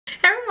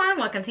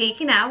everyone, welcome to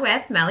Geeking Out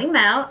with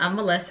Mellymel. I'm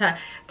Melissa.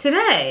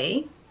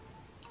 Today,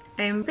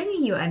 I am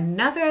bringing you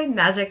another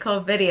magical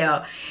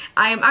video.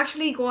 I am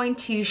actually going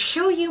to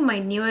show you my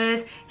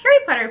newest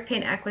Harry Potter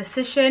pin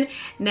acquisition.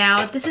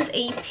 Now, this is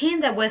a pin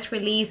that was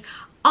released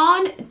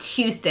on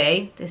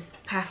Tuesday, this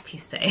past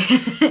Tuesday,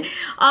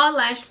 on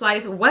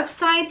Loungefly's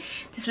website.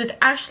 This was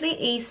actually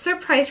a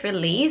surprise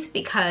release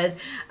because,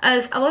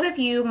 as a lot of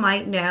you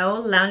might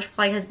know,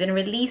 Loungefly has been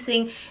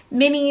releasing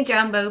mini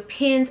jumbo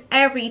pins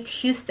every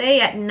Tuesday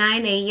at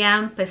 9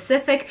 a.m.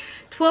 Pacific,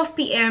 12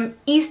 p.m.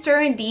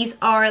 Eastern. These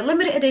are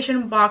limited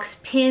edition box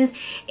pins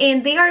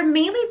and they are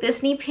mainly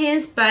Disney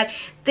pins, but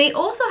they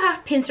also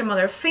have pins from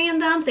other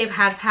fandoms. They've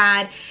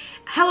had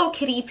Hello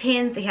Kitty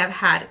pins, they have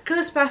had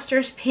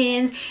Ghostbusters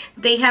pins,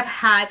 they have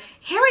had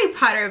Harry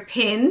Potter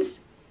pins,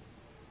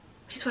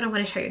 which is what I'm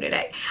going to show you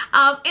today.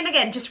 And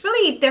again, just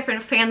really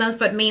different fandoms,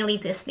 but mainly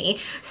Disney.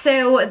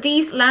 So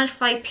these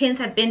Loungefly pins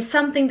have been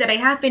something that I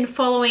have been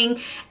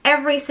following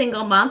every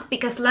single month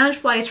because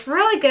Loungefly is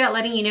really good at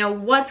letting you know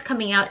what's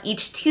coming out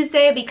each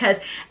Tuesday,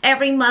 because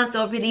every month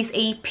they'll release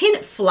a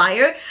pin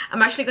flyer.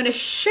 I'm actually going to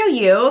show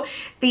you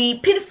the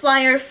pin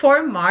flyer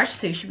for March,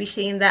 so you should be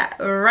seeing that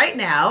right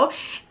now.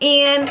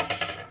 And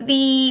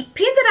the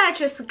pin that I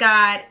just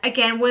got,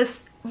 again,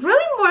 was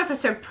really more of a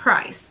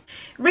surprise.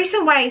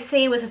 Reason why I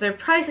say it was a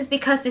surprise is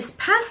because this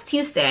past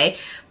Tuesday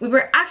we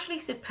were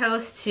actually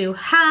supposed to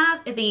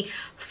have the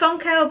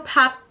Funko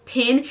Pop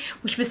pin,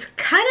 which was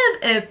kind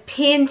of a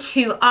pin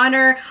to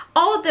honor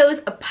all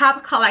those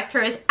pop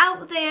collectors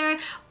out there,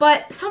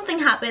 but something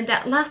happened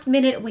that last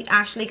minute we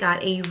actually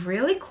got a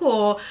really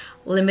cool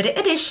limited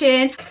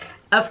edition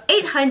of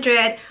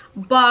 800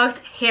 boxed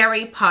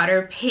Harry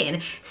Potter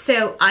pin.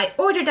 So I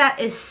ordered that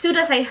as soon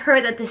as I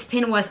heard that this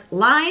pin was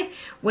live,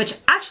 which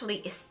actually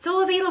is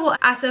still available.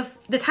 As of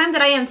the time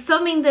that I am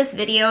filming this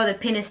video, the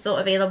pin is still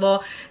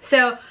available.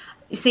 So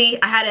you see,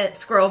 I had a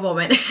squirrel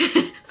moment.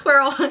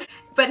 Squirrel.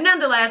 But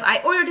nonetheless,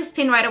 I ordered this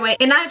pin right away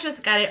and I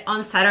just got it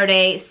on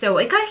Saturday. So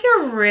it got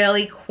here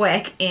really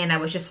quick and I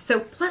was just so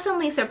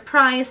pleasantly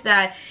surprised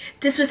that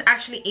this was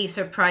actually a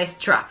surprise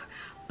drop.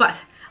 But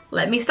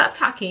let me stop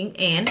talking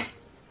and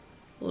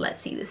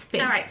let's see this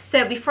pin. Alright,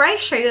 so before I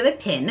show you the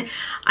pin,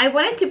 I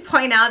wanted to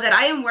point out that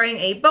I am wearing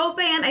a bow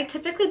band. I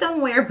typically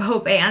don't wear bow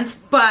bands,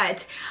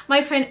 but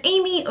my friend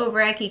Amy over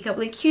at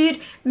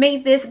Geeky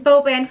made this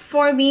bow band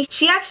for me.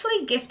 She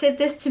actually gifted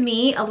this to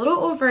me a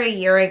little over a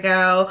year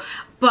ago,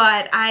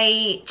 but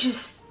I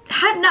just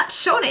had not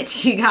shown it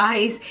to you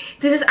guys.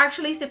 This is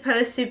actually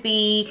supposed to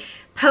be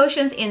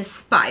potions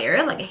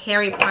inspired, like a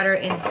Harry Potter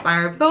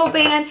inspired bow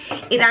band.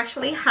 It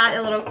actually had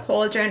a little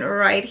cauldron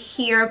right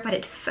here, but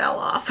it fell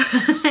off.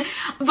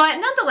 But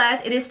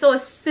nonetheless, it is still a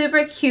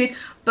super cute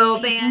bow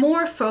band,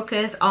 more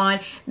focused on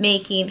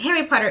making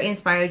Harry Potter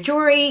inspired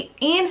jewelry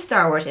and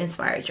Star Wars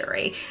inspired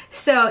jewelry.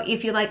 So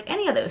if you like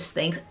any of those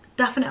things,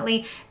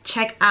 definitely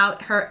check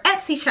out her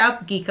Etsy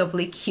shop,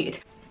 Geeky.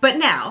 But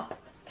now,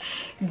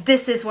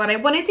 this is what I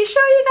wanted to show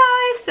you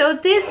guys. So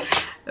this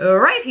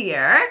right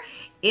here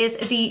is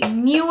the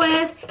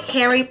newest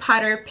Harry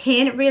Potter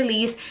pin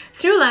released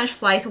through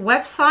Loungefly's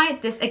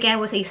website. This again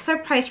was a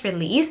surprise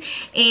release,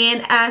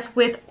 and as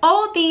with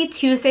all the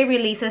Tuesday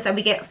releases that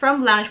we get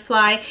from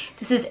Loungefly,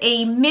 this is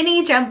a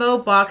mini jumbo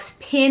box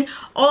pin.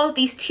 All of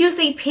these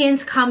Tuesday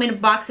pins come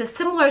in boxes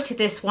similar to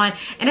this one,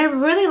 and I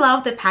really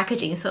love the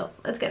packaging. So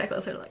let's get a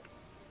closer look.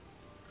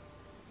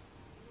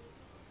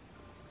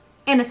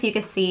 And as you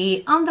can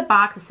see on the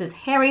box, it says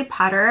Harry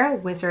Potter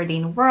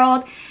Wizarding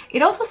World.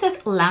 It also says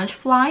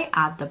Loungefly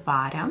at the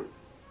bottom.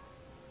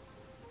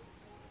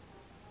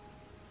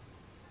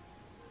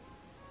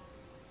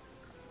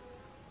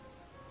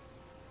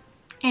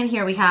 And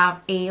here we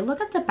have a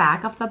look at the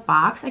back of the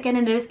box. Again,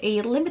 it is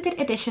a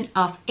limited edition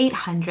of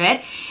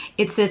 800.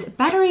 It says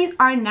batteries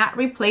are not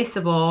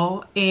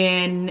replaceable.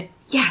 And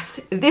yes,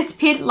 this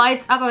pin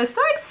lights up. I was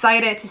so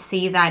excited to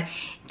see that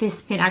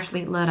this pin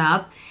actually lit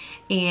up.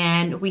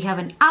 And we have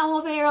an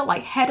owl there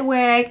like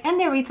Hedwig, and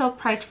the retail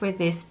price for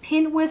this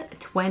pin was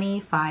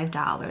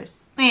 $25.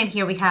 And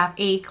here we have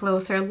a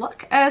closer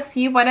look. As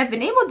you might have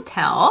been able to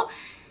tell,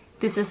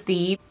 this is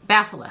the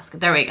Basilisk.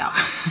 There we go.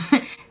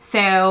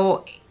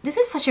 So this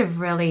is such a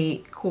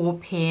really cool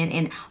pin,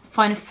 and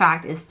fun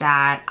fact is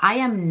that I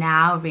am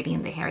now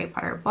reading the Harry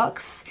Potter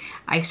books.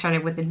 I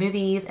started with the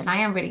movies and I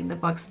am reading the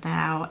books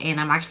now, and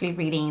I'm actually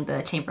reading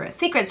the Chamber of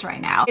Secrets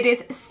right now. It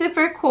is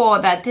super cool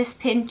that this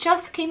pin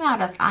just came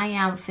out as I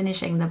am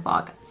finishing the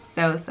book.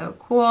 So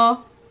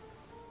cool.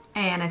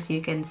 And as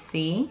you can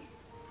see,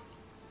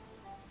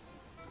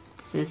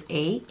 this is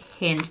a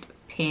hinged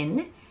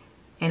pin,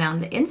 and on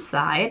the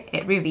inside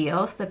it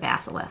reveals the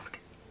basilisk.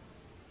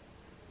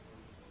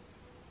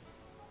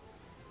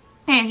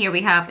 And here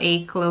we have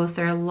a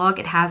closer look.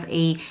 It has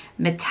a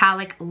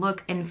metallic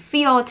look and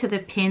feel to the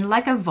pin,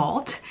 like a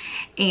vault.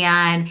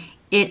 And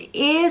it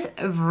is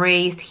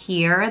raised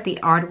here. The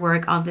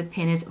artwork on the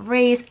pin is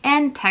raised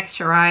and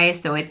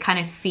texturized, so it kind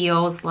of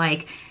feels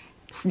like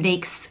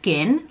snake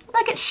skin,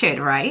 like it should,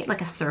 right?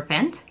 Like a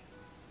serpent.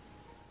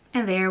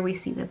 And there we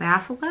see the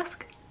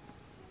basilisk.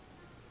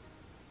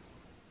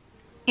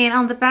 And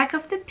on the back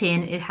of the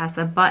pin, it has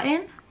a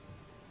button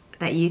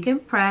that you can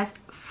press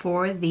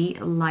for the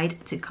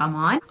light to come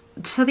on.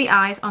 So the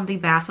eyes on the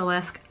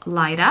Basilisk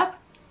light up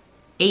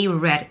a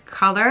red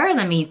color.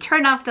 Let me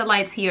turn off the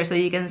lights here so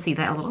you can see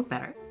that a little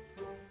better.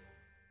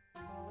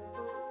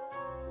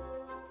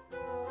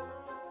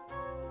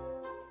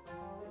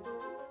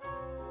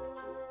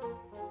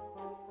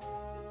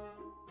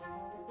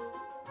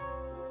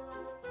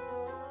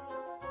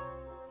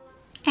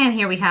 And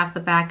here we have the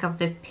back of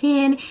the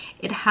pin.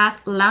 It has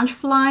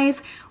Loungefly's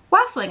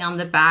waffling on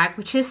the back,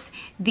 which is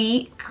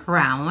the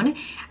crown.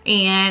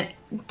 And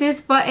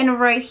this button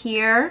right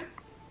here,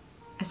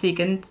 as you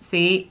can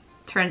see,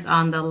 turns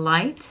on the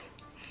light.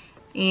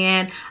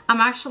 And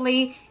I'm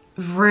actually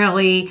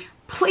really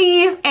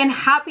pleased and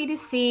happy to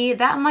see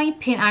that my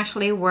pin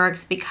actually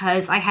works,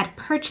 because I had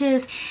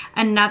purchased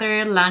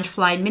another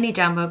Loungefly mini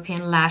jumbo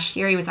pin last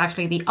year. It was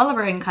actually the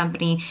Oliver &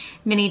 Company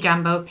mini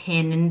jumbo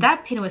pin, and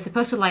that pin was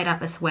supposed to light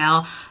up as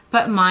well,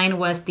 but mine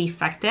was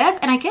defective.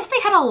 And I guess they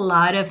had a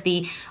lot of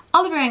the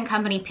Oliver &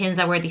 Company pins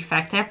that were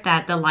defective,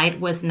 that the light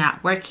was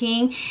not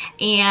working.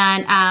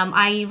 And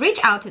I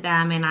reached out to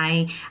them and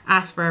I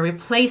asked for a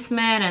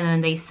replacement, and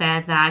then they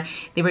said that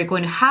they were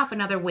going to have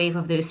another wave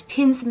of those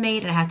pins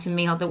made, and I had to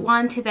mail the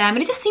one to them,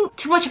 and it just seemed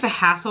too much of a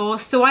hassle.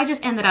 So I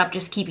just ended up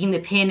just keeping the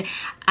pin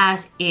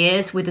as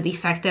is with the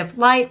defective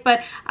light.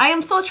 But I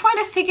am still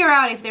trying to figure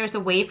out if there's a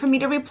way for me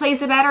to replace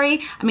the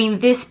battery. I mean,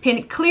 this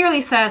pin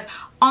clearly says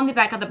on the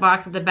back of the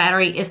box that the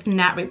battery is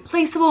not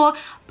replaceable,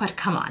 but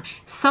come on,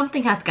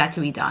 something has got to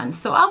be done.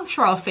 So I'm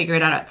sure I'll figure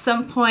it out at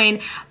some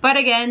point. But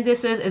again,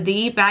 this is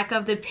the back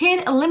of the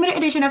pin, a limited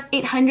edition of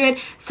 800.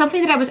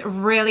 Something that I was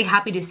really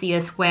happy to see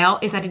as well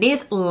is that it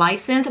is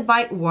licensed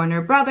by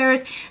Warner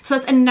Brothers. So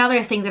that's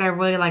another thing that I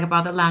really like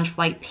about the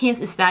Loungefly pins,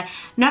 is that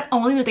not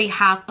only do they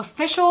have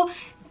official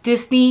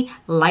Disney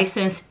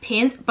licensed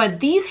pins, but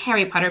these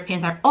Harry Potter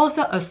pins are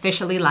also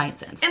officially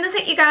licensed. And that's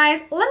it, you guys.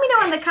 Let me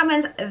know in the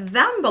comments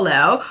down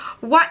below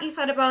what you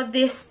thought about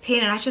this pin.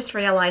 And I just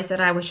realized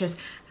that I was just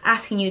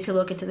asking you to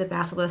look into the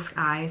Basilisk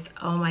eyes.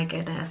 Oh my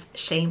goodness,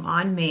 shame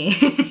on me.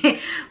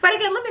 But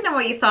again, let me know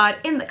what you thought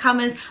in the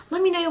comments.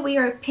 Let me know we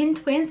are pin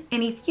twins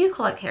and if you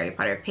collect Harry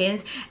Potter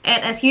pins.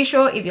 And as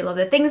usual, if you love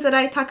the things that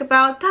I talk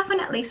about,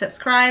 definitely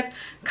subscribe,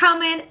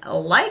 comment,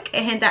 like,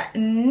 and hit that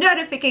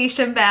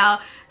notification bell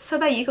so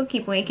that you can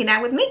keep winking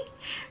out with me.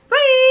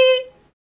 Bye!